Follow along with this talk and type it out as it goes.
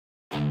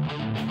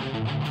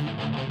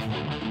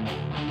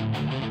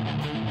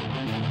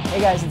Hey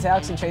guys, it's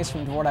Alex and Chase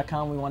from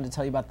Dvor.com. We wanted to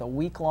tell you about the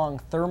week-long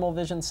thermal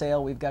vision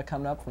sale we've got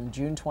coming up from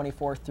June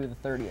 24th through the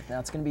 30th. Now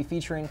it's going to be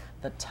featuring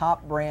the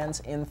top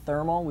brands in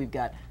thermal. We've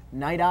got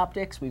Night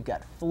Optics, we've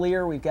got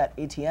Flier, we've got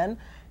ATN.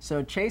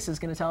 So Chase is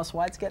going to tell us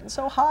why it's getting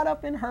so hot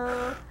up in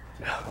her.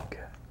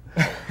 Okay.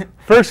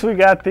 First, we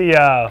got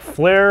the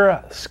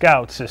Flier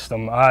Scout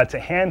system. It's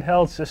a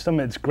handheld system.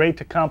 It's great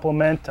to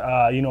complement,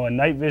 a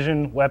night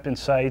vision weapon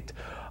sight.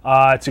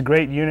 It's a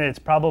great unit. It's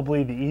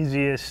probably the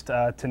easiest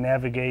to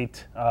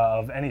navigate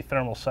of any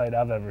thermal sight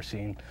I've ever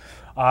seen.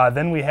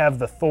 Then we have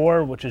the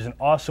Thor, which is an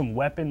awesome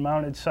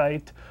weapon-mounted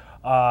sight.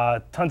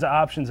 Tons of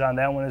options on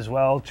that one as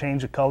well.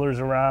 Change the colors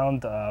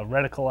around,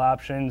 reticle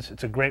options.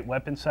 It's a great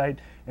weapon sight.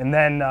 And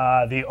then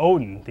the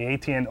Odin, the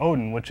ATN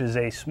Odin, which is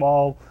a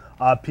small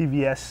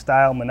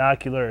PVS-style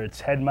monocular.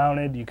 It's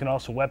head-mounted. You can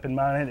also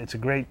weapon-mount it. It's a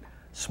great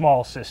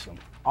small system.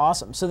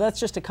 Awesome. So that's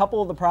just a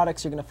couple of the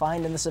products you're going to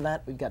find in this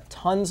event. We've got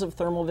tons of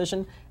thermal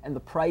vision, and the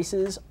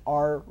prices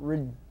are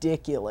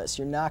ridiculous.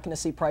 You're not going to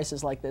see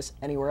prices like this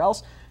anywhere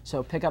else.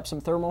 So pick up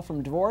some thermal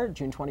from Dvor,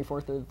 June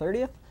 24th through the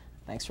 30th.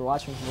 Thanks for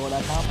watching from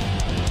Dvor.com.